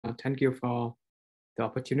thank you for the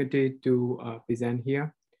opportunity to present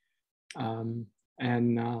here. And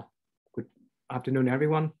good afternoon,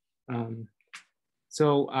 everyone.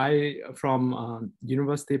 So I from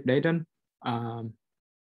University of Dayton.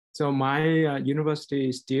 So my university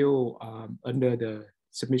is still under the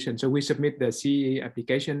submission. So we submit the CE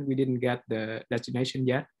application. We didn't get the designation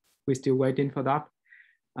yet. We're still waiting for that.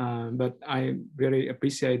 But I really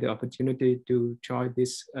appreciate the opportunity to join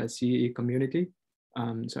this CE community.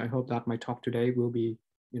 So I hope that my talk today will be,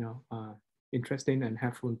 interesting and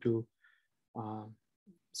helpful to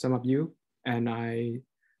some of you. And I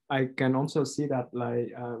can also see that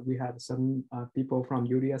we have some people from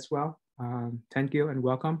UD as well. Thank you and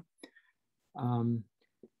welcome.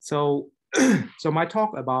 So my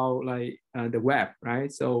talk about the web,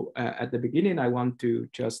 right? So at the beginning, I want to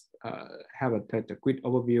just have a quick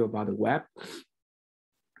overview about the web.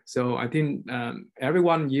 So I think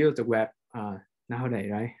everyone uses the web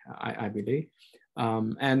nowadays, right? I believe.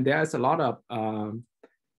 And there's a lot of,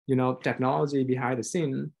 technology behind the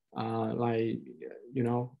scene,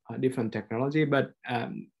 different technology, but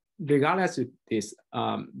regardless of this,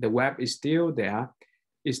 the web is still there.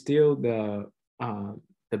 It's still the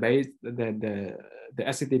base, the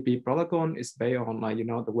HTTP protocol is based on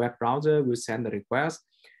the web browser will send the request,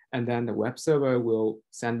 and then the web server will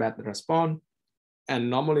send back the response. And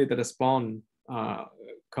normally the response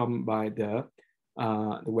come by the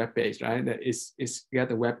web page, right? That is get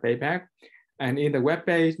the web page back, and in the web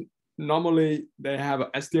page normally they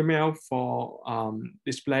have HTML for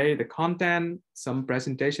display the content, some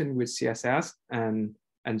presentation with CSS and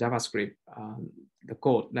JavaScript, the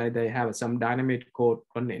code. They have some dynamic code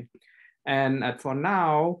running, and for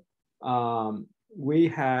now we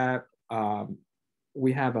have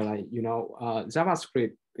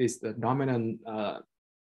JavaScript is the dominant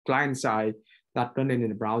client side that running in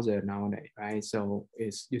the browser nowadays, right? So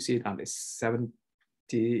you see that it's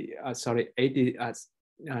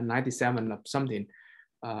 97 of something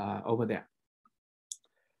over there.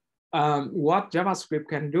 What JavaScript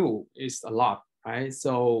can do is a lot, right?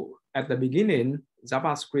 So at the beginning,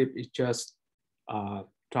 JavaScript is just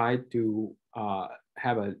try to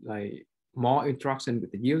have a more interaction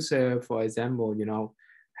with the user. For example,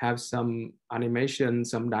 have some animation,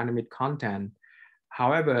 some dynamic content.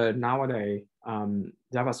 However, nowadays,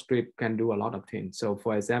 JavaScript can do a lot of things. So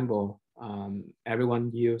for example,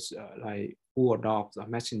 everyone use Phu or Docs or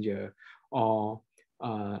Messenger, or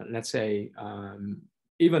let's say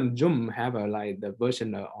even Zoom have the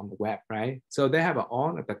version on the web, right? So they have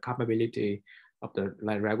all of the capability of the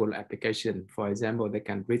regular application. For example, they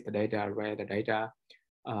can read the data, read the data,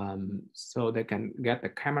 so they can get the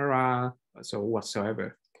camera, so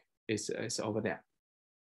whatsoever is over there.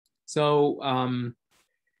 So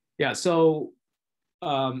yeah, so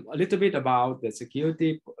a little bit about the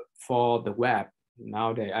security for the web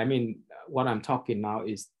nowadays. I mean, what I'm talking now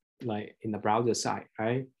is in the browser side,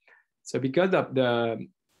 right? So because of the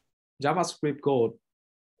JavaScript code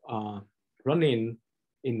running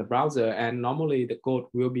in the browser, and normally the code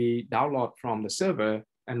will be downloaded from the server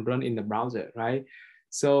and run in the browser, right?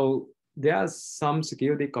 So there's some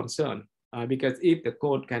security concern because if the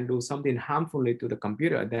code can do something harmfully to the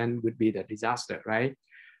computer, then would be the disaster, right?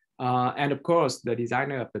 And of course, the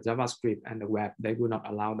designer of the JavaScript and the web, they will not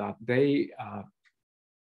allow that. They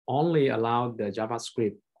only allow the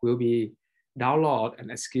JavaScript will be downloaded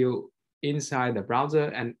and execute inside the browser,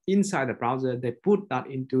 and inside the browser, they put that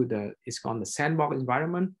into it's called the sandbox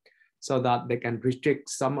environment, so that they can restrict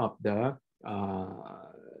some of the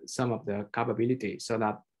capability, so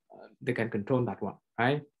that they can control that one,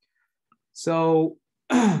 right? So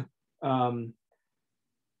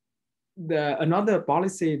another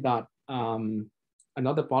policy that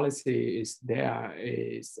another policy is there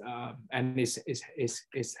is and is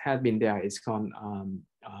has been there is called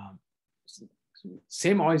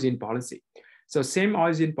same origin policy. So same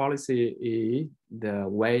origin policy is the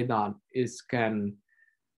way that it can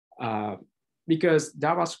because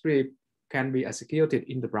JavaScript can be executed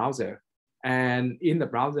in the browser, and in the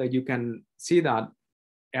browser you can see that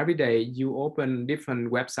every day you open different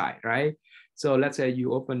website, right? So let's say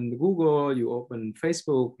you open Google, you open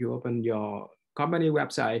Facebook, you open your company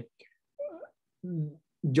website,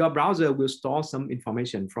 your browser will store some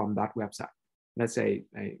information from that website. Let's say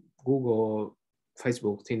Google,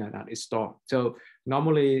 Facebook, thing like that is stored. So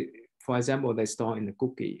normally, for example, they store in the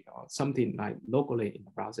cookie or something locally in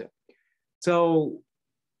the browser. So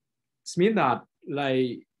it means that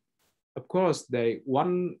of course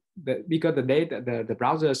because the data, the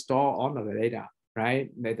browser store all of the data, right?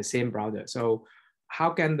 They're the same browser. So how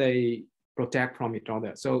can they protect from each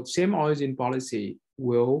other? So same origin policy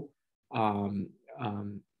will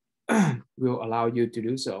will allow you to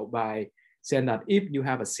do so by saying that if you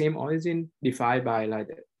have a same origin defined by like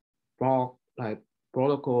the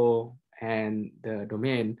protocol and the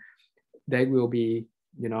domain, they will be,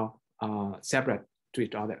 you know, separate to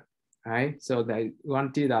each other, right? So they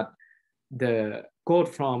guarantee that the code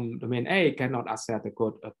from domain A cannot access the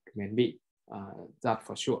code of domain B. That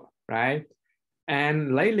for sure, right?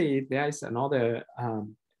 And lately, there is another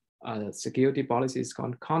security policy. It's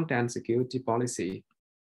called content security policy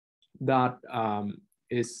that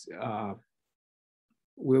is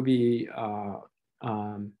will be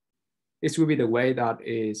it will be the way that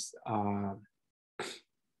is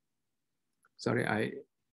sorry, I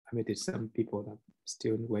muted some people that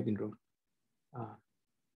still in waiting room.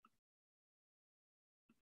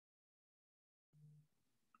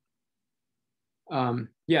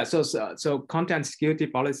 Yeah, so content security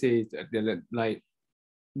policy, like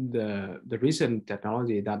the recent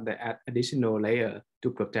technology that they add additional layer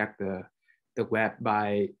to protect the web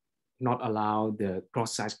by not allow the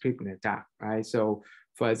cross-site scripting attack, right? So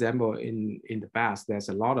for example, in the past, there's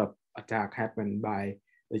a lot of attack happened by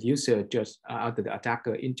the user just after the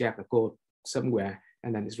attacker inject the code somewhere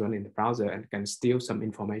and then it's run in the browser and can steal some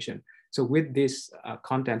information. So with this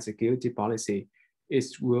content security policy, it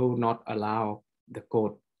will not allow the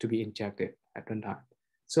code to be injected at runtime.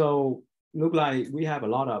 So look like we have a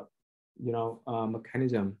lot of, you know,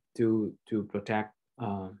 mechanism to protect,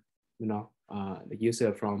 you know, the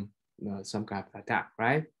user from some kind of attack,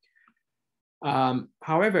 right?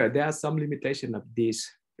 However, there are some limitation of this,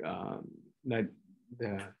 like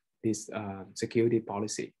this security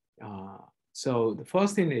policy. So the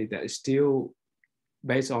first thing is that it's still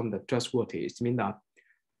based on the trustworthy. It means that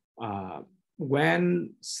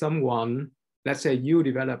when someone, let's say you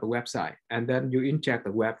develop a website and then you inject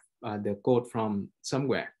the code from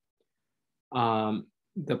somewhere.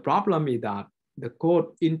 The problem is that the code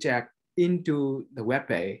inject into the web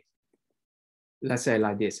page, let's say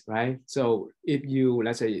like this, right? So if you,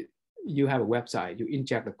 let's say you have a website, you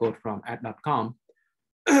inject the code from ad.com.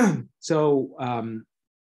 So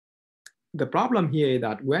the problem here is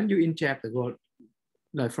that when you inject the code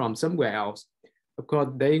from somewhere else, of course,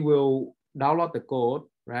 they will download the code,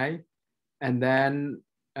 right? And then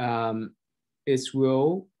it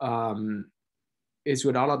will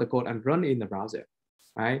download the code and run in the browser,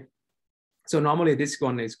 right? So normally this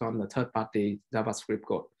one is called the third-party JavaScript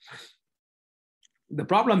code. The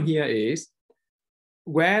problem here is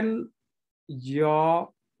when your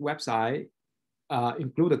website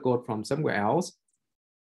include the code from somewhere else,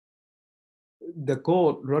 the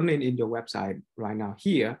code running in your website right now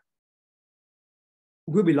here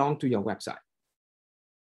will belong to your website.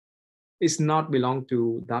 It's not belong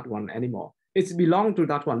to that one anymore. It's belong to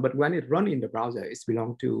that one, but when it run in the browser, it's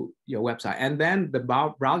belong to your website. And then the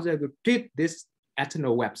browser will treat this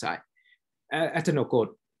external website, external code,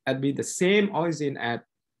 and be the same origin as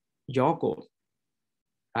your code,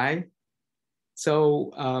 right?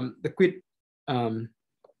 So the quick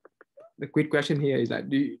question here is that,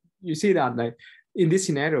 do you see that like in this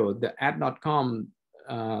scenario, the ad.com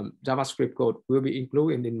JavaScript code will be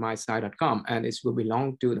included in mysite.com and it will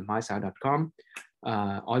belong to the mysite.com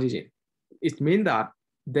origin. It means that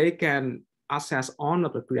they can access all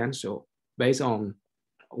of the credentials based on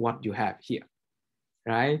what you have here,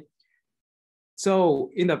 right? So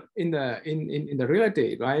in the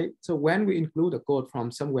reality, right? So when we include the code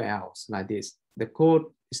from somewhere else like this, the code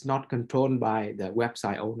is not controlled by the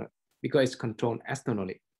website owner because it's controlled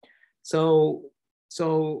externally. So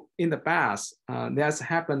in the past, there's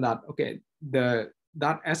happened that okay,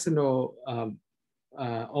 that external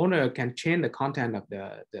owner can change the content of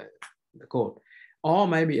the code, or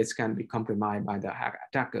maybe it can be compromised by the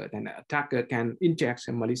attacker. Then the attacker can inject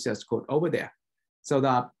some malicious code over there, so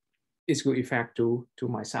that it will affect to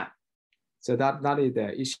my site. So that is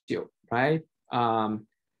the issue, right?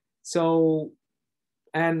 So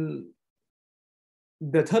and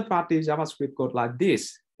the third-party JavaScript code like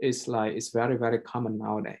this is like it's very, very common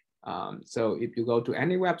nowadays. So if you go to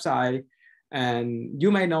any website, and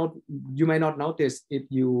you may not notice if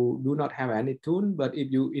you do not have any tool, but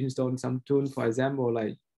if you install some tool, for example,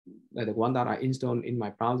 like the one that I installed in my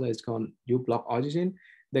browser is called uBlock Origin,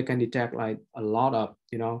 they can detect like a lot of,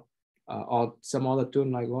 you know, or some other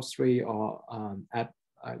tool like Rostry or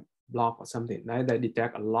Block or something, right? They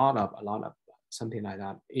detect a lot of something like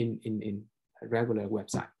that in a regular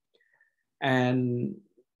website. And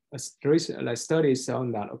like studies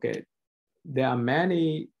shown that okay, there are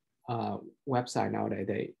many websites nowadays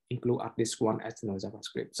they include at least one external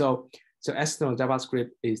JavaScript. So external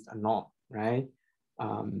JavaScript is a norm, right?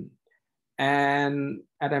 And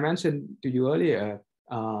as I mentioned to you earlier,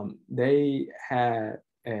 they have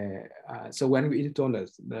so when we install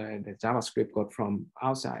the JavaScript code from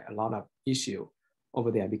outside, a lot of issue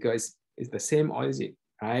over there because it's the same origin,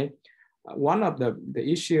 right? One of the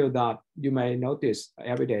issue that you may notice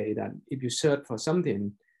every day that if you search for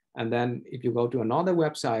something, and then if you go to another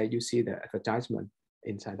website, you see the advertisement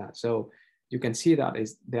inside that. So you can see that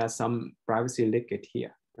there's some privacy leakage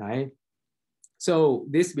here, right? So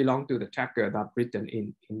this belongs to the tracker that written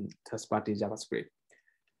in third-party JavaScript.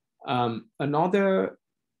 Another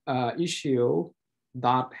issue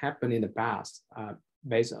that happened in the past,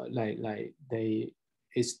 based on like they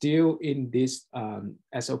is still in this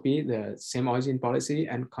SOP, the same origin policy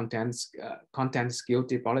and content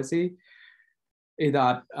security policy, is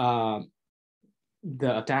that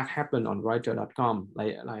the attack happened on Reuters.com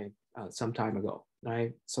like some time ago,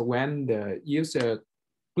 right? So when the user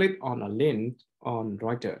click on a link on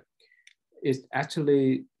Reuters, it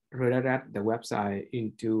actually redirect the website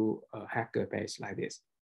into a hacker page like this.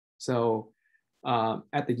 So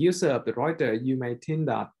as the user of the Reuters, you may think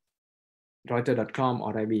that Reuters.com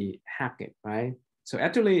already hacked it, right? So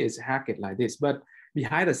actually it's hacked like this, but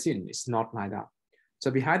behind the scene, it's not like that. So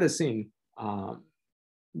behind the scene,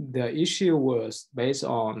 the issue was based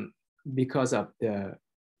on because of the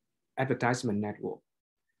advertisement network.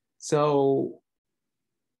 So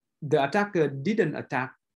the attacker didn't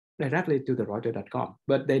attack directly to the Reuters.com,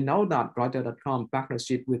 but they know that Reuters.com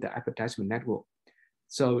partnership with the advertisement network.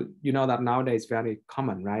 So you know that nowadays very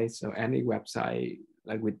common, right? So any website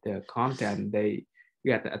like with the content, they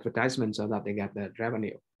get the advertisement so that they get the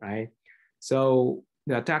revenue, right? So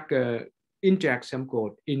the attacker injects some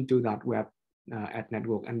code into that web ad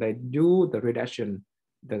network, and they do the redirection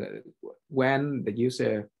when the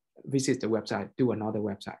user visits the website to another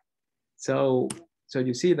website. So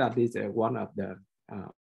you see that this is one of the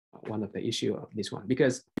issue of this one,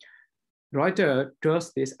 because Reuters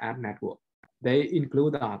trusts this ad network. They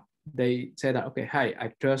include that. They say that, okay, hey,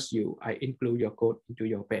 I trust you. I include your code into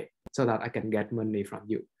your page so that I can get money from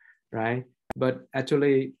you, right? But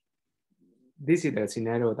actually, this is the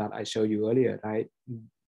scenario that I showed you earlier, right?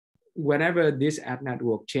 Whenever this ad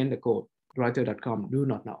network change the code, Reuters.com do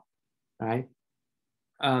not know, right?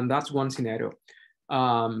 That's one scenario.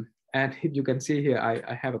 And if you can see here,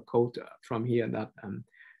 I have a quote from here that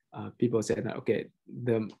people say that, okay,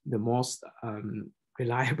 the most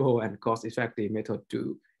reliable and cost-effective method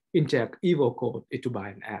to inject evil code is to buy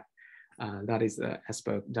an ad. That is as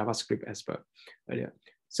per JavaScript expert earlier.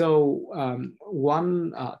 So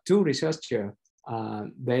two researchers,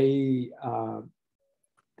 they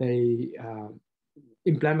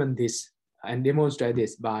implement this and demonstrate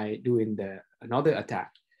this by doing another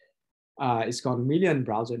attack. It's called million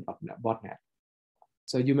browser botnet.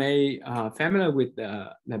 So you may familiar with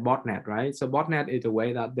the botnet, right? So botnet is a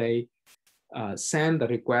way that they send the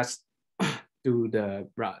request to the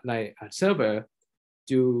server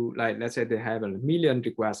to, like, let's say they have a million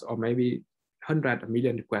requests or maybe 100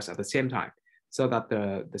 million requests at the same time, so that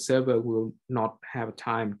the server will not have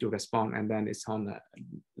time to respond, and then it's on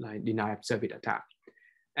a denied service attack.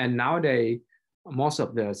 And nowadays, most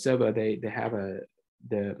of the server they have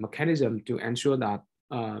the mechanism to ensure that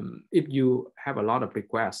if you have a lot of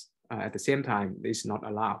requests at the same time, it's not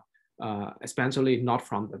allowed, especially not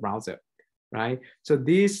from the browser, right? So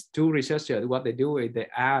these two researchers, what they do is they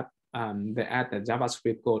add the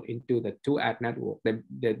JavaScript code into the two ad network.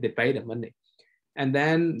 They pay the money, and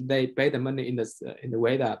then they pay the money in the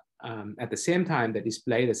way that at the same time they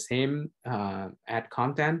display the same ad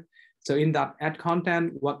content. So in that ad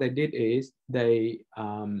content, what they did is they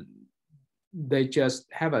just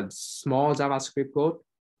have a small JavaScript code.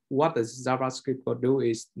 What the JavaScript code do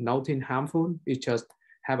is nothing harmful. It just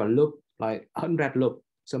have a loop, like 100 loop,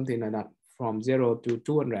 something like that, from 0 to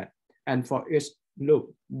 200. And for each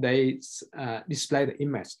loop, they display the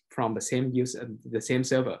image from the same user, the same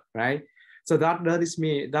server, right? So that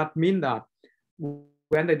means that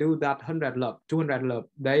when they do that 100 loop, 200 loop,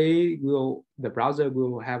 the browser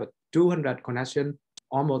will have a 200 connection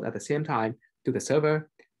almost at the same time to the server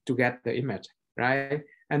to get the image, right?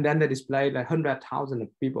 And then they display like 100,000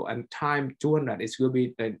 people, and time 200, it will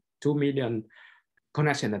be the 2 million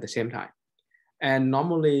connection at the same time. And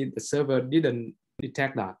normally the server didn't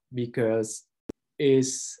detect that because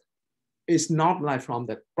it's not like from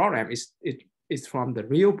the program, it's from the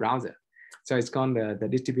real browser. So it's called the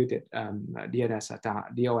distributed DNS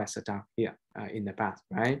attack, DOS attack here in the past,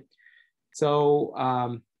 right? So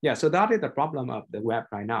yeah, so that is the problem of the web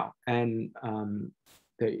right now. And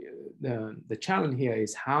the challenge here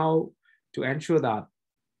is how to ensure that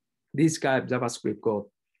this kind of JavaScript code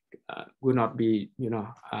will not be,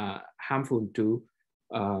 harmful to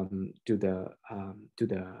the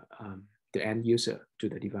the end user to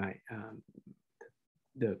the device,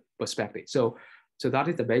 the perspective. So that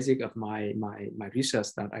is the basic of my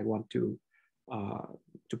research that I want to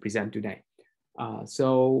present today. There's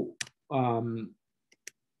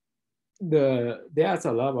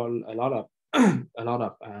a lot of a lot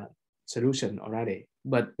of solution already,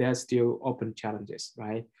 but there's still open challenges,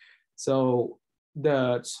 right? So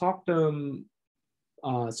the short-term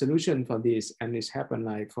solution for this, and it's happened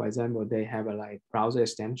like, for example, they have a like browser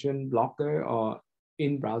extension blocker or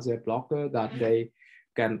in-browser blocker that they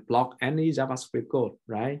can block any JavaScript code,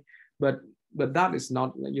 right? But that is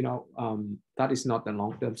not, you know, that is not the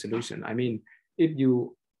long-term solution. I mean, if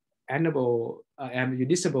you enable and you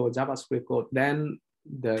disable JavaScript code, then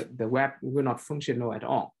the web will not functional at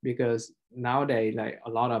all, because nowadays like a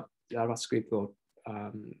lot of JavaScript code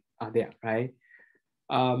are there, right?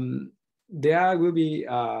 There will be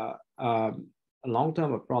a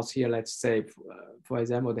long-term approach here. Let's say, for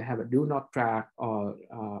example, they have a do not track or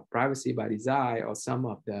privacy by design or some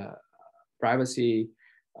of the privacy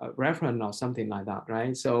reference or something like that,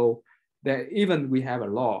 right? So that even we have a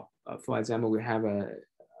law. For example, we have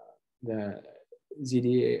the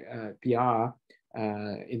GDPR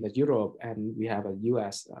in the Europe, and we have a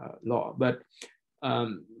US law. But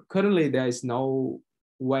currently there is no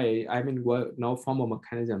way, I mean, no formal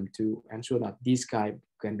mechanism to ensure that this guy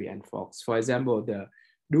can be enforced. For example, the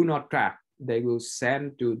do not track, they will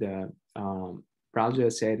send to the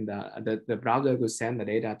browser, saying the browser will send the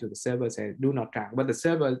data to the server, say do not track, but the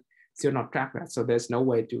server still not track that. So there's no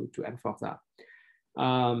way to enforce that.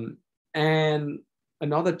 And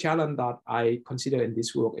another challenge that I consider in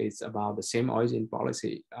this work is about the same origin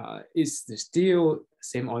policy. It's still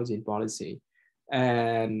same origin policy,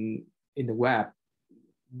 and in the web,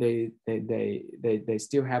 they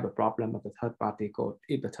still have a problem of the third-party code.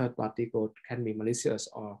 If the third-party code can be malicious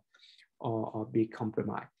or be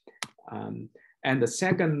compromised. And the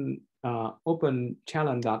second open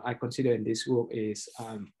challenge that I consider in this work is,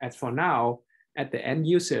 as for now, at the end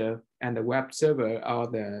user and the web server or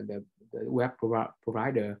the web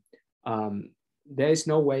provider, there is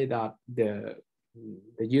no way that the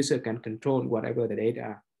user can control whatever the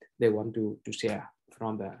data they want to share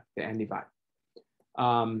from the end device.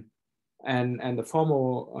 And the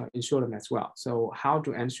formal insurance as well. So how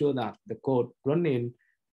to ensure that the code running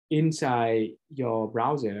inside your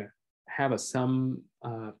browser have some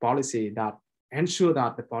policy that ensure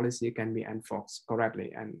that the policy can be enforced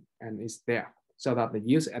correctly and is there, so that the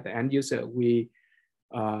user, at the end user, we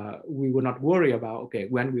will not worry about, okay,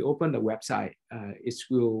 when we open the website, it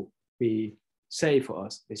will be safe for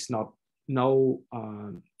us. It will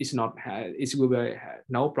be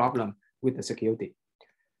no problem with the security.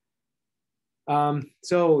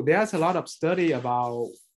 So there's a lot of study about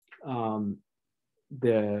at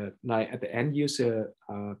the end user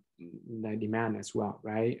demand as well,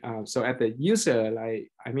 right? So at the user,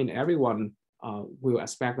 I mean, everyone will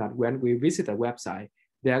expect that when we visit a website,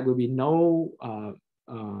 there will be no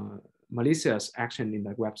malicious action in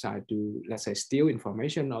the website to, let's say, steal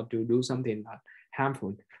information or to do something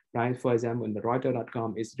harmful, right? For example, in the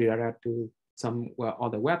Reuters.com is redirected to some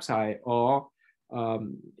other website, or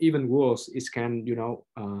even worse, it can, you know,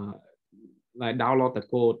 like download the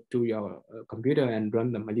code to your computer and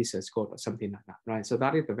run the malicious code or something like that, right? So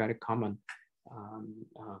that is a very common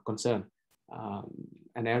concern.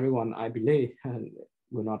 And everyone, I believe,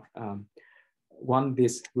 will not want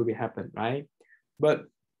this will be happen, right? But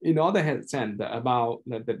in other sense, about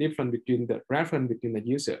the difference between the reference between the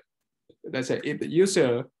user, let's say if the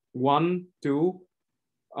user want to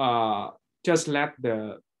just let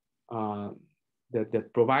the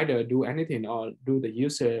provider do anything, or do the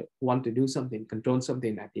user want to do something, control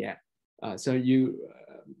something at the end. So you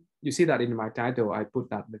see that in my title, I put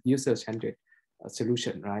that the user-centric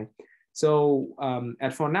solution, right? So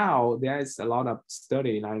and for now, there is a lot of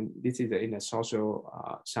study, like this is in a social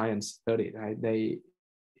science study, right? They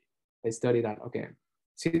study that, okay,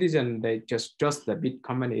 citizens, they just trust the big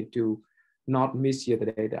company to not misuse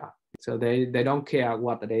the data. So they don't care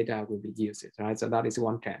what the data will be used, right? So that is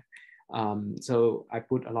one trend. So I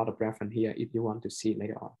put a lot of reference here if you want to see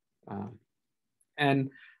later on.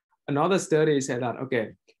 And another study said that,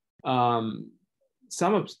 okay,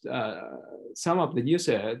 some of the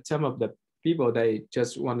user, some of the people, they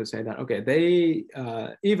just want to say that, okay, they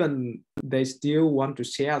even they still want to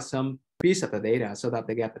share some piece of the data so that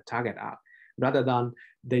they get the target ad, rather than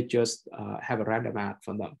they just have a random ad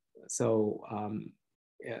for them. So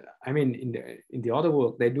I mean, in the other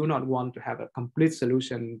work, they do not want to have a complete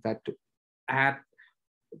solution that to add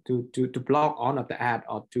to block on of the ad,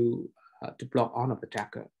 or to block on of the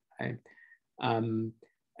tracker, right?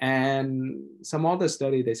 And some other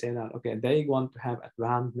study, they say that, okay, they want to have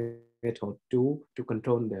advanced method to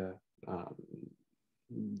control um,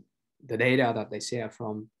 the data that they share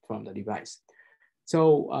from the device.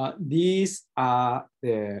 So these are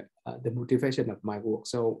the motivation of my work.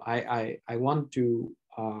 So I want to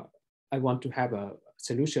have a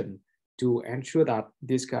solution to ensure that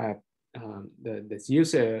this kind of the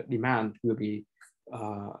user demand will be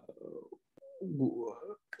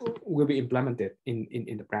implemented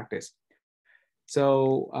in the practice.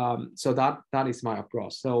 So so that is my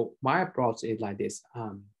approach. So my approach is like this.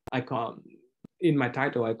 I call in my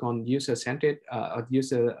title I call user-centered or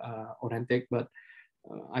user-oriented, but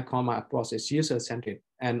I call my approach is user-centered.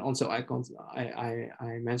 And also I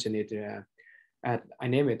mentioned it I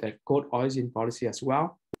name it a code origin policy as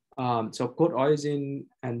well. So code origin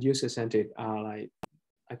and user-centered are like,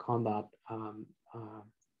 I call that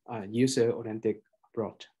user-oriented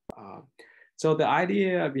approach. So the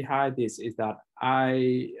idea behind this is that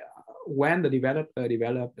when the developer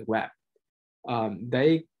develop the web,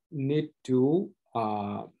 they need to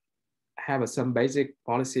have some basic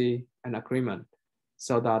policy and agreement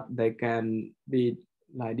so that they can be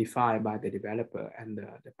like defined by the developer and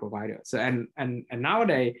the provider. So and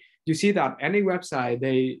nowadays you see that any website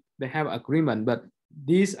they have agreement, but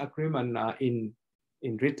these agreement are in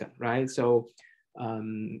written, right? So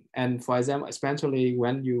and for example, especially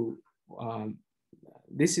when you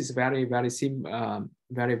this is very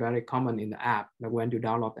very common in the app. Like when you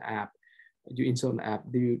download the app, you install the app,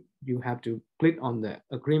 you have to click on the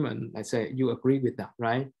agreement. Let's say you agree with that,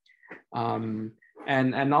 right?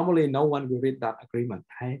 And normally no one will read that agreement,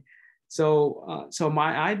 right? So so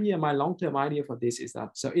my long-term idea for this is that,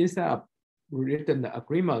 so instead of written the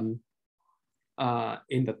agreement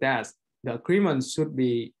in the test, the agreement should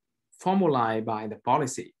be formalized by the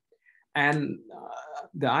policy. And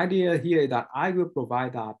the idea here is that I will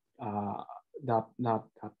provide that that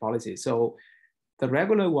policy. So the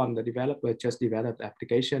regular one, the developer just developed the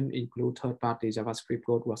application, include third-party JavaScript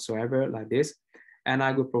code whatsoever like this, and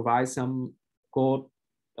I will provide some code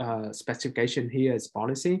specification here as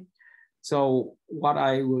policy. So what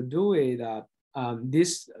I will do is that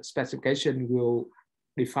this specification will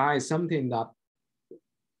define something that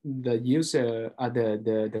the user,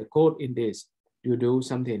 the code in this, you do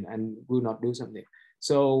something and will not do something.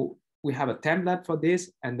 So we have a template for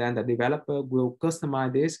this, and then the developer will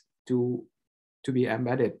customize this to be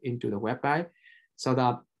embedded into the website, so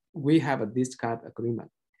that we have this kind of agreement.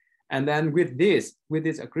 And then with this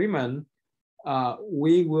agreement,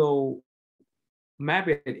 we will map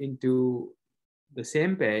it into the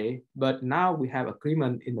same page, but now we have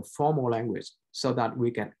agreement in the formal language, so that we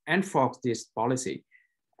can enforce this policy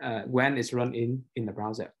when it's run in the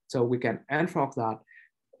browser. So we can enforce that,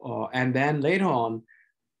 and then later on,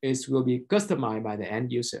 it will be customized by the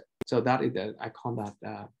end user. So that is I call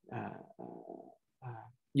that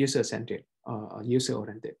user-centered or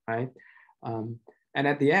user-oriented, right? And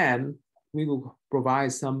at the end, we will provide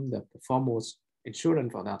the performance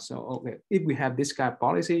insurance for that. So okay, if we have this kind of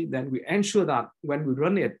policy, then we ensure that when we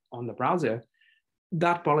run it on the browser,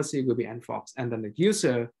 that policy will be enforced, and then the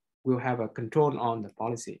user will have a control on the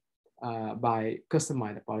policy by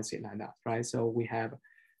customizing the policy like that, right? So we have,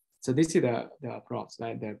 so this is the approach.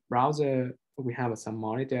 Like the browser, we have some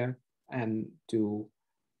monitor, and to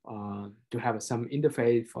have some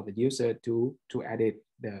interface for the user to edit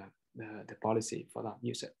the policy for that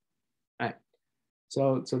user, right?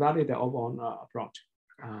 So that is the overall approach.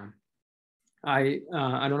 I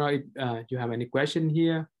don't know if you have any question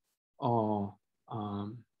here, or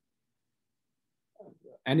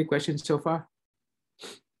any questions so far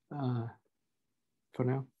for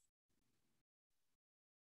now?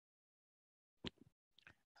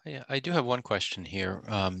 Yeah, I do have one question here.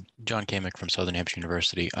 John Kamick from Southern Hampshire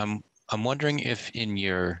University. I'm wondering if in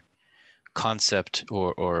your concept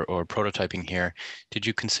or prototyping here, did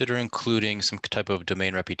you consider including some type of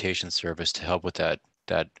domain reputation service to help with that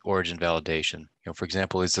origin validation? You know, for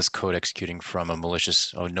example, is this code executing from a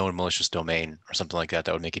known malicious domain or something like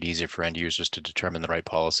that would make it easier for end users to determine the right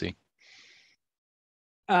policy?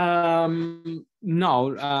 No.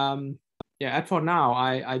 Yeah, and for now,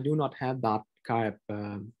 I do not have that kind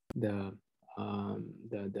of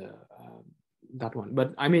that one.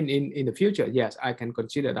 But I mean, in the future, yes, I can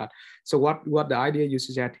consider that. So what the idea you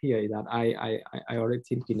suggest here is that I already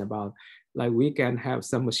thinking about, like we can have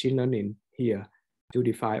some machine learning here to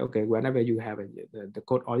define, okay, whenever you have the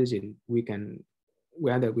code origin,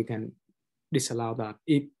 whether we can disallow that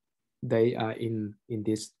if they are in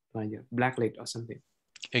this like blacklist or something.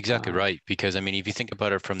 Exactly right, because I mean, if you think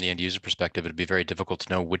about it from the end user perspective, it'd be very difficult to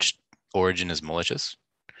know which origin is malicious.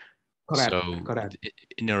 Correct. So Correct.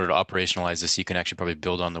 in order to operationalize this, you can actually probably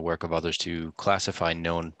build on the work of others to classify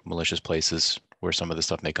known malicious places where some of this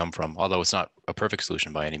stuff may come from, although it's not a perfect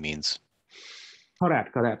solution by any means.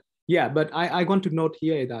 Correct. Correct. Yeah, but I want to note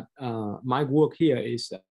here that my work here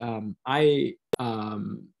is I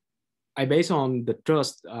based on the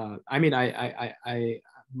trust. I mean,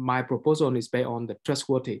 my proposal is based on the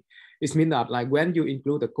trustworthy. It means that like when you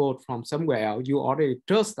include the code from somewhere else, you already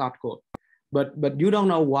trust that code, but you don't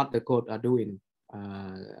know what the code are doing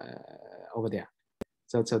over there.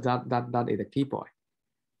 So that is the key point.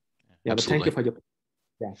 Yeah, but thank you for your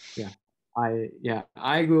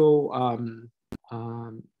I will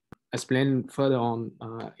explain further on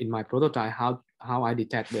in my prototype how I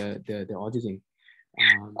detect the origin.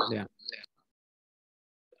 Yeah.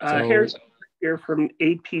 Here's here from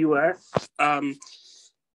APUS.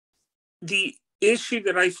 The issue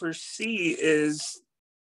that I foresee is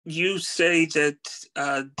you say that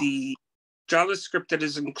the JavaScript that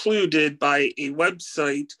is included by a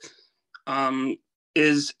website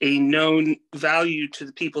is a known value to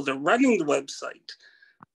the people that are running the website.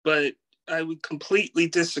 But I would completely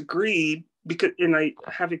disagree because, and I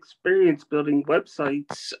have experience building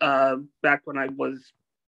websites back when I was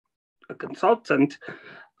a consultant.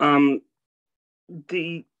 A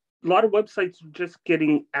lot of websites are just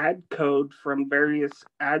getting ad code from various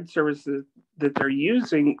ad services that they're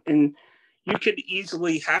using, and you could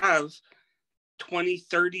easily have 20,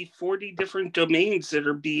 30, 40 different domains that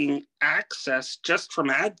are being accessed just from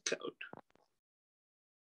ad code.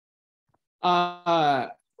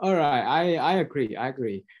 All right, I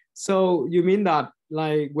agree. So you mean that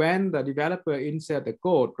like when the developer insert the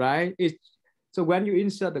code, right? So when you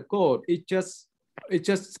insert the code, it just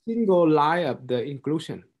single line of the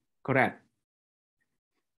inclusion, correct?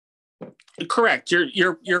 Correct.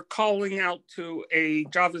 You're calling out to a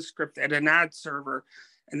JavaScript at an ad server,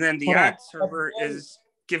 and then the ad server is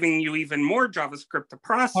giving you even more JavaScript to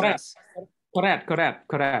process. Correct.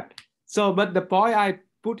 So, but the point I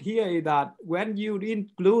put here is that when you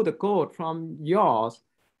include the code from yours,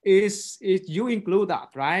 is you include that,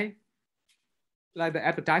 right? Like the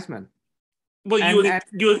advertisement. Well,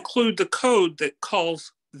 you include the code that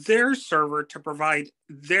calls their server to provide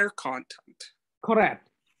their content. Correct.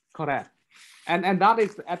 And that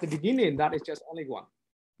is at the beginning, that is just only one.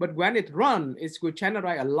 But when it runs, it will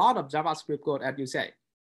generate a lot of JavaScript code, as you say,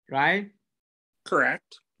 right?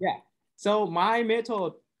 Correct. Yeah. So my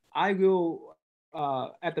method, I will,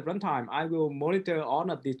 at the runtime, I will monitor all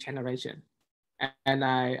of this generation. And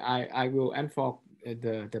I will enforce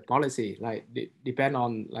the policy, like depend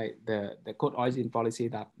on like the code origin policy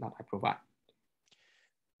that I provide.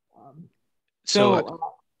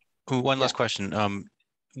 One last question.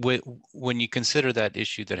 When you consider that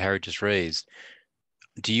issue that Harry just raised,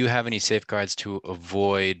 do you have any safeguards to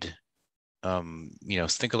avoid,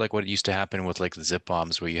 think of like what used to happen with like the zip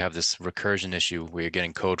bombs, where you have this recursion issue where you're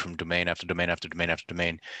getting code from domain after domain after domain after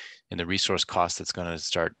domain, and the resource cost that's going to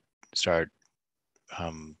start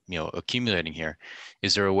accumulating here.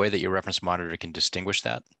 Is there a way that your reference monitor can distinguish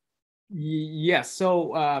that? Yes.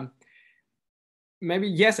 So maybe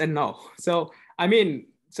yes and no. So I mean,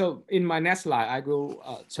 so in my next slide, I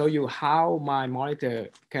will show you how my monitor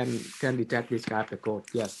can detect this type of code.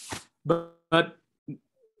 Yes, but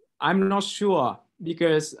I'm not sure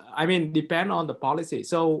because I mean depend on the policy.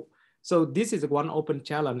 So this is one open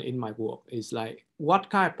challenge in my work. Is like what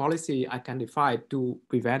kind of policy I can define to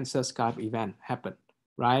prevent such kind of event happen,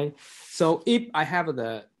 right? So if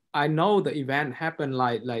I know the event happen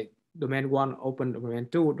like domain 1 open domain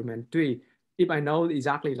 2, domain 3. If I know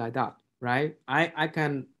exactly like that, right? I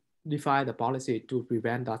can define the policy to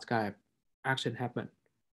prevent that kind of action happen.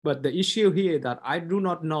 But the issue here is that I do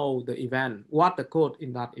not know the event, what the code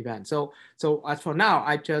in that event. So as for now,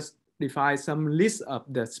 I just define some list of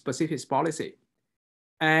the specific policy.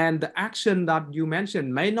 And the action that you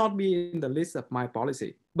mentioned may not be in the list of my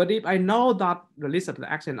policy. But if I know that the list of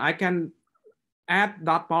the action, I can add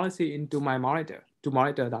that policy into my monitor to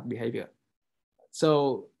monitor that behavior.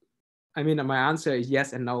 So, I mean, my answer is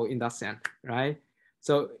yes and no in that sense, right?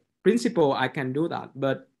 So, principle, I can do that,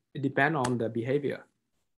 but it depends on the behavior.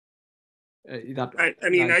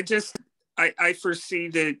 I foresee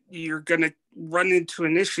that you're going to run into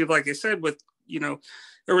an issue, like I said, with,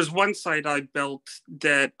 there was one site I built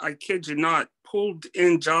that, I kid you not, pulled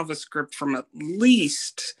in JavaScript from at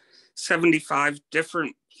least 75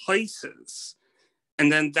 different places.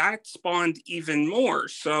 And then that spawned even more.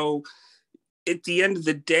 So at the end of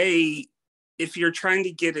the day, if you're trying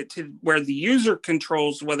to get it to where the user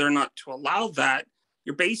controls whether or not to allow that,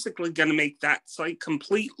 you're basically going to make that site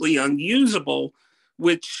completely unusable,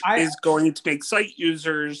 which is going to make site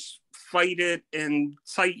users fight it, and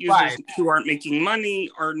site users Right. who aren't making money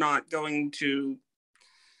are not going to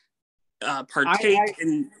partake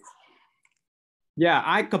in. Yeah,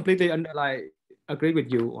 I completely agree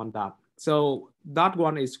with you on that. So that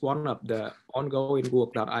one is one of the ongoing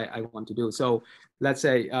work that I want to do. So let's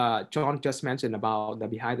say John just mentioned about the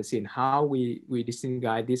behind the scene, how we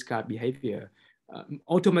distinguish this kind of behavior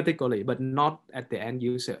automatically, but not at the end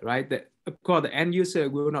user, right? Of course, the end user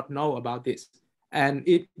will not know about this. And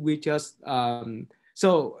it we just,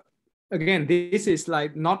 so again, this is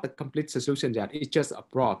like not a complete solution yet. It's just a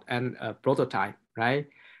broad and a prototype, right?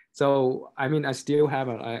 So I mean, I still have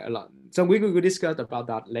a lot. So we will discuss about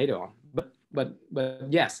that later on. But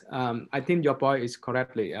yes, I think your point is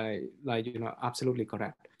correctly, absolutely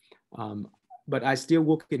correct. But I still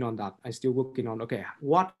working on that. I still working on, okay,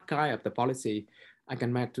 what kind of the policy I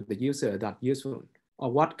can make to the user that useful,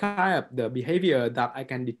 or what kind of the behavior that I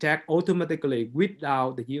can detect automatically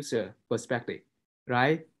without the user perspective,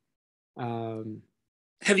 right?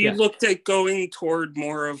 Have you Yeah. looked at going toward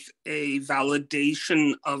more of a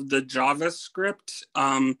validation of the JavaScript?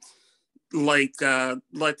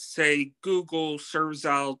 Let's say Google serves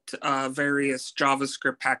out various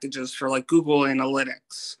JavaScript packages for like Google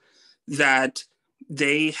Analytics, that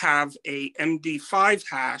they have a MD5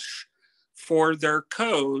 hash for their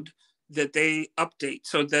code that they update.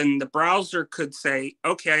 So then the browser could say,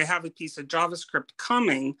 okay, I have a piece of JavaScript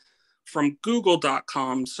coming from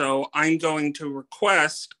google.com. So I'm going to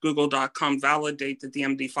request google.com validate that the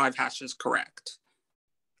MD5 hash is correct.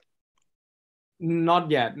 Not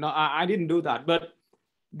yet. No, I didn't do that. But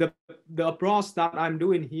the approach that I'm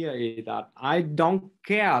doing here is that I don't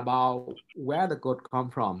care about where the code come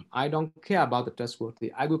from. I don't care about the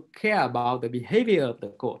trustworthy. I would care about the behavior of the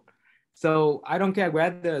code. So I don't care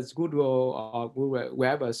whether it's Google or Google,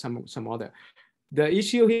 wherever some other. The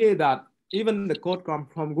issue here is that even the code comes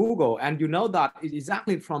from Google, and you know that it's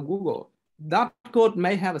exactly from Google. That code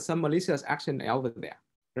may have some malicious action over there,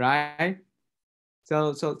 right?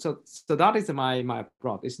 So that is my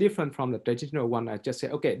approach. It's different from the traditional one. I just say,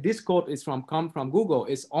 okay, this code is come from Google.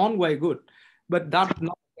 It's on way good, but that's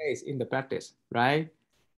not the case in the practice, right?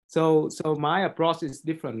 So my approach is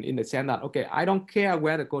different in the sense that, okay, I don't care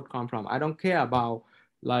where the code come from. I don't care about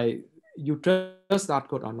like you trust that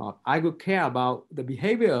code or not. I would care about the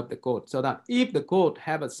behavior of the code, so that if the code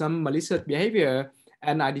have some malicious behavior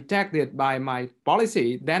and I detect it by my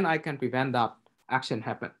policy, then I can prevent that action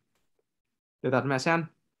happen. Does that make sense?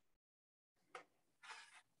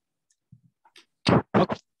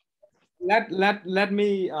 Okay. Let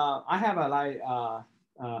me. I have a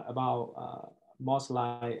about more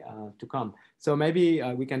slide to come. So maybe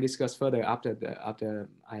we can discuss further after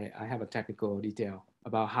I have a technical detail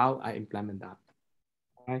about how I implement that.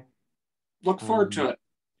 Okay. Look forward to it.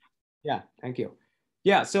 Yeah. Thank you.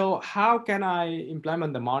 Yeah. So how can I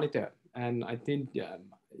implement the monitor? And I think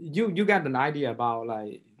you got an idea about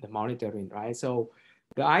like the monitoring, right? So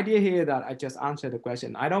the idea here that I just answered the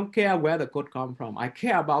question, I don't care where the code comes from. I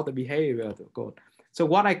care about the behavior of the code. So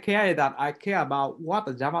what I care is that I care about what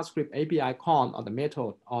the JavaScript API call or the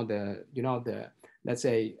method or the, let's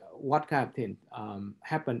say what kind of thing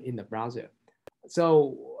happen in the browser.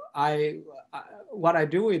 So what I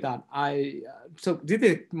do is that so this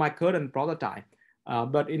is my current prototype,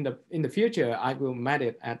 but in the future I will make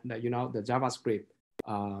it at the, the JavaScript.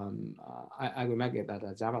 I will make it at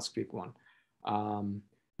a JavaScript one.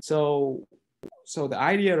 So the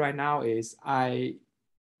idea right now is I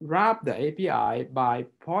wrap the API by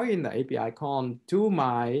pointing the API call to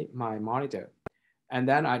my monitor, and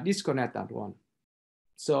then I disconnect that one.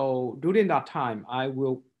 So during that time, I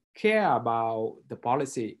will care about the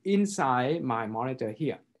policy inside my monitor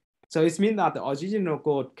here. So it means that the original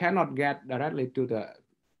code cannot get directly to the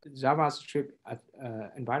JavaScript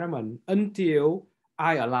environment until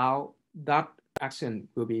I allow that action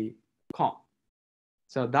to be called.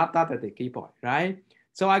 So that is the key point, right?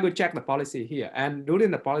 So I will check the policy here. And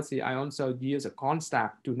during the policy, I also use a const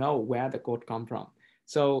stack to know where the code come from.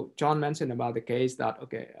 So John mentioned about the case that,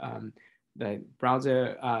 okay, the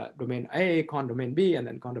browser domain A, con domain B, and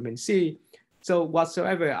then con domain C. So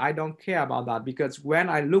whatsoever, I don't care about that, because when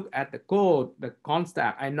I look at the code, the const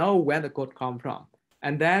stack, I know where the code come from.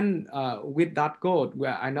 And then with that code,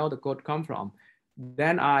 where I know the code come from,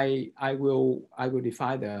 then I will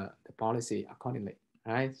define the policy accordingly,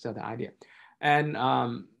 right? So the idea. And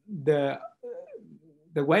the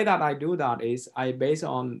way that I do that is I base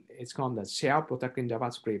on, it's called the shell protecting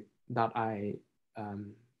JavaScript that I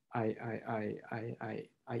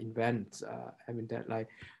invent, like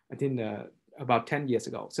I think about 10 years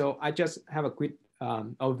ago. So I just have a quick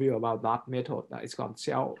overview about that method. It's called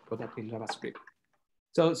shell protecting JavaScript.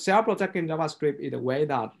 So self-protecting JavaScript is a way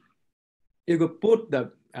that you could put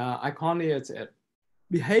the, I call it a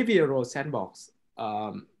behavioral sandbox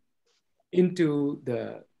into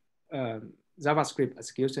the JavaScript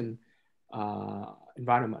execution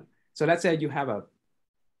environment. So let's say you have a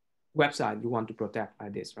website you want to protect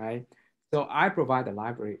like this, right? So I provide a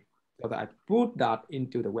library so that I put that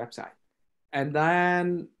into the website, and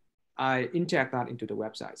then I inject that into the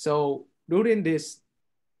website. So during this,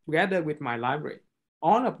 together with my library,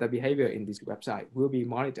 all of the behavior in this website will be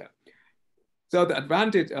monitored. So the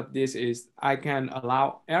advantage of this is I can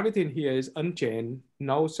allow everything here is unchained,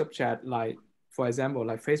 no subchat, like for example,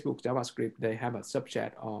 like Facebook JavaScript, they have a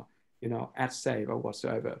subchat, or ad save or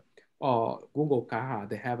whatsoever, or Google Caja,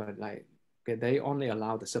 they have a like, okay, they only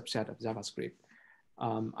allow the subset of JavaScript.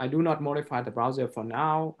 I do not modify the browser for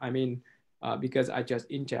now. I mean, because I just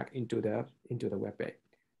inject into the web page,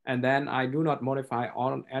 and then I do not modify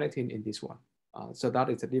all anything in this one. So that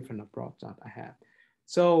is a different approach that I have.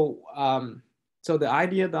 So so the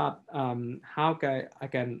idea that how I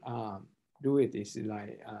can do it is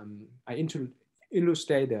like I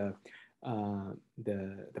illustrate the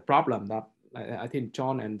problem that I think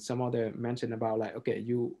John and some other mentioned about, like, okay,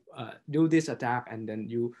 you do this attack and then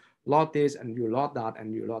you load this and you load that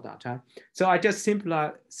and you load that. Right? So I just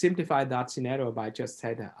simplify that scenario by just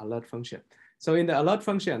say the alert function. So in the alert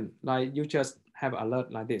function, like you just have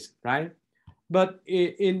alert like this, right? But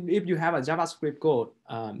if you have a JavaScript code,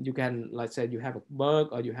 you can, let's say you have a bug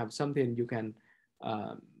or you have something, you can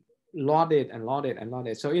load it and load it and load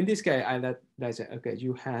it. So in this case, I say, okay,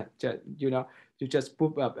 you have just, you just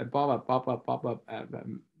pop up and pop up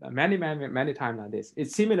many times like this.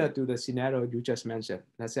 It's similar to the scenario you just mentioned.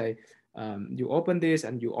 Let's say you open this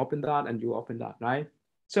and you open that and you open that, right?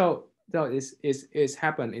 So it's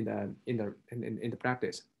happened in the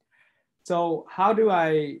practice. So how do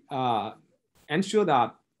I ensure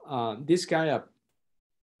that this kind of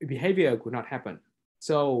behavior could not happen?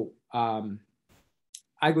 So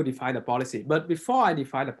I could define the policy. But before I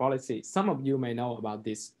define the policy, some of you may know about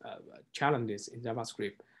these challenges in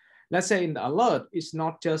JavaScript. Let's say in the alert, it's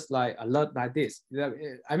not just like alert like this.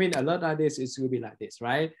 I mean, alert like this, it will be like this,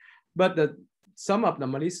 right? But some of the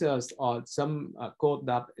malicious or some code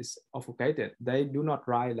that is obfuscated, they do not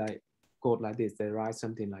write like code like this. They write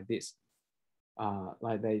something like this.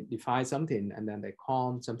 Like they define something and then they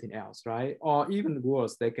call something else, right? Or even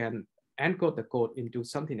worse, they can encode the code into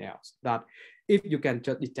something else that if you can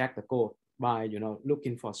just detect the code by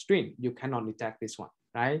looking for string, you cannot detect this one,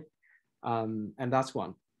 right? And that's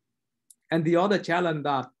one. And the other challenge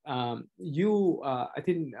that I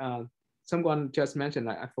think someone just mentioned,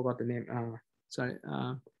 I forgot the name, sorry,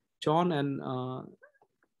 John and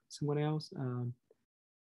someone else.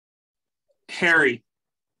 Harry.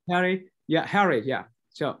 Yeah, Harry, yeah.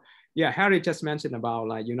 So yeah, Harry just mentioned about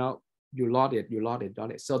like, you load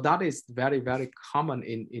it. So that is very, very common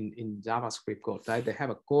in JavaScript code, right? They have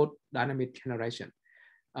a code dynamic generation.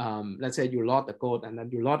 Let's say you load the code and then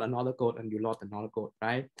you load another code and you load another code,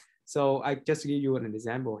 right? So I just give you an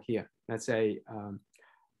example here. Let's say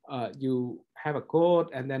you have a code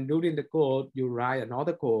and then during the code, you write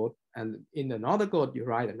another code, and in another code, you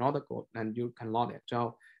write another code and you can load it.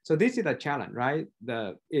 So this is a challenge, right?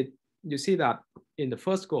 You see that in the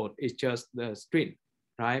first code, it's just the string,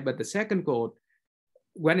 right? But the second code,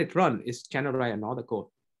 when it runs, it generates another code.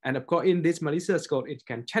 And of course, in this malicious code, it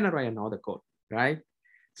can generate another code, right?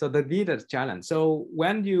 So that is the challenge. So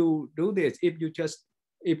when you do this, if you just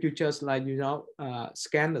like,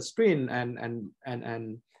 scan the string and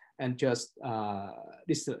just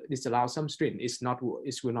disallow some string, it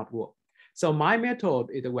will not work. So my method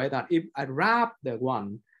is the way that if I wrap the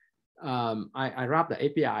one, I wrap the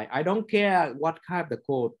API. I don't care what kind of the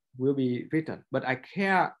code will be written, but I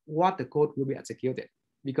care what the code will be executed,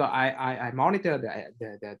 because I monitor the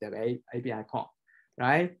API call,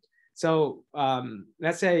 right? So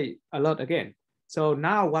let's say alert again. So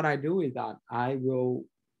now what I do is that I will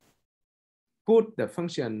put the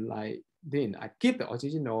function like then I keep the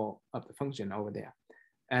original of the function over there.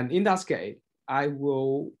 And in that case, I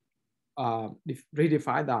will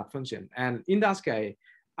redefine that function. And in that case,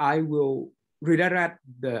 I will redirect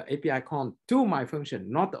the API call to my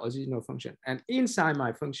function, not the original function. And inside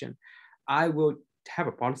my function, I will have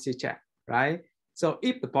a policy check, right? So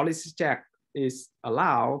if the policy check is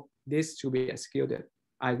allowed, this to be executed,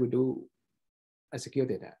 I will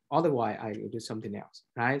execute it. Otherwise, I will do something else,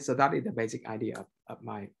 right? So that is the basic idea of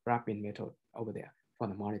my wrapping method over there for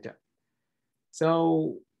the monitor.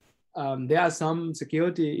 So there are some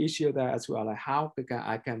security issues there as well, like how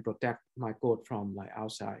I can protect my code from like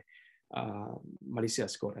outside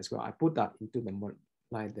malicious code as well. I put that into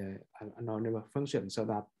like the anonymous function so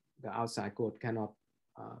that the outside code cannot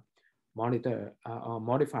monitor or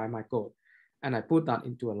modify my code. And I put that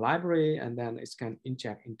into a library, and then it can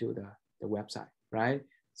inject into the website, right?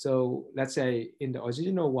 So let's say in the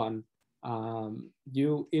original one,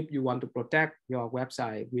 if you want to protect your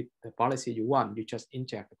website with the policy you want, you just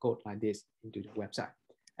inject the code like this into the website,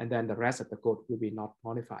 and then the rest of the code will be not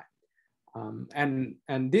modified. And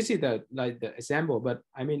this is the example, but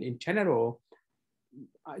I mean in general,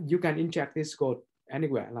 you can inject this code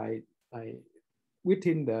anywhere, like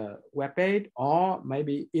within the web page, or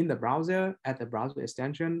maybe in the browser at the browser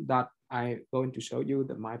extension that I'm going to show you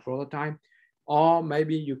my prototype, or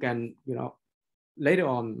maybe you can, later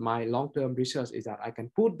on my long-term research is that I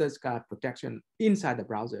can put this kind of protection inside the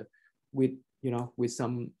browser with, with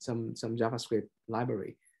some JavaScript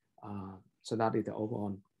library. So that is the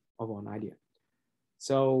overall idea.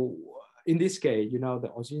 So in this case,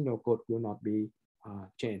 the original code will not be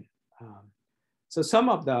changed. So some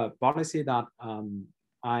of the policy that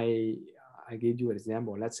I give you an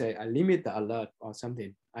example. Let's say I limit the alert or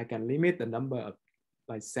something. I can limit the number of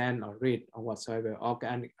like send or read or whatsoever. Or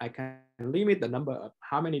I can limit the number of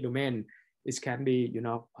how many domain it can be,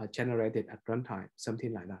 generated at runtime,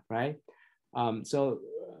 something like that, right? So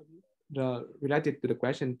related to the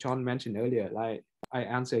question John mentioned earlier, like I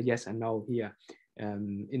answer yes and no here,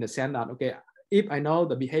 in the sense that, okay, if I know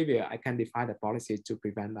the behavior, I can define the policy to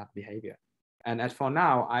prevent that behavior. And as for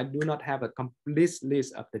now, I do not have a complete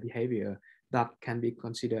list of the behavior that can be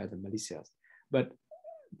considered as malicious. But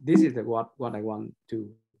this is what I want to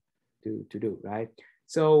do, right?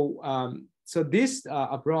 So so this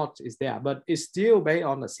approach is there, but it's still based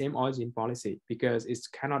on the same origin policy because it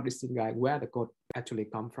cannot distinguish where the code actually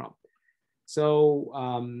come from. So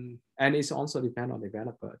and it's also depend on the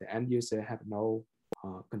developer. The end user have no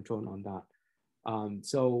control on that.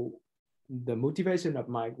 So the motivation of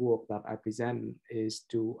my work that I present is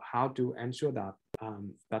to how to ensure that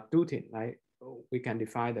that two things, right? We can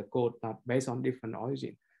define the code that based on different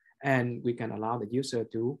origin, and we can allow the user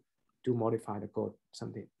to modify the code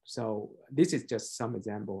something. So this is just some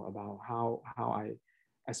example about how I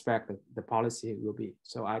expect the policy will be.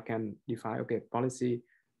 So I can define, okay, policy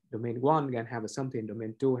domain 1 can have a something,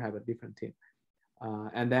 domain 2 have a different thing,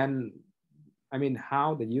 and then I mean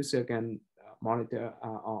how the user can monitor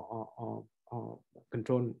or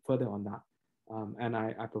control further on that. And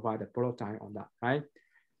I provide a prototype on that, right?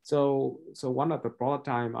 So one of the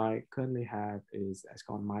prototype I currently have is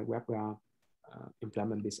called My Web Graph,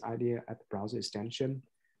 implement this idea at the browser extension.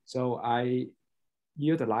 So I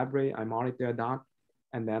use the library, I monitor that,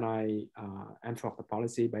 and then I enforce the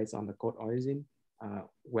policy based on the code origin,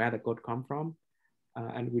 where the code come from.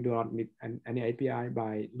 And we do not need any API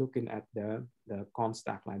by looking at the const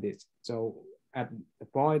stack like this. So at the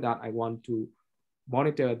point that I want to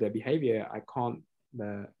monitor the behavior, I count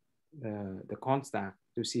the const stack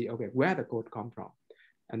to see, okay, where the code come from.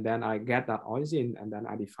 And then I get that origin, and then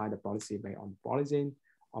I define the policy based on the origin,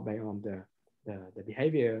 or based on the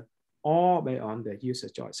behavior, or based on the user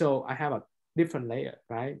choice. So I have a different layer,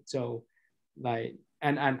 right? So like,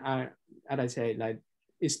 and as I say, like,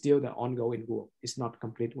 it's still the ongoing work. It's not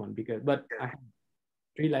complete one but I have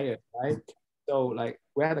 3 layers, right? So like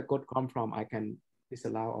where the code come from, I can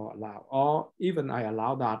disallow or allow, or even I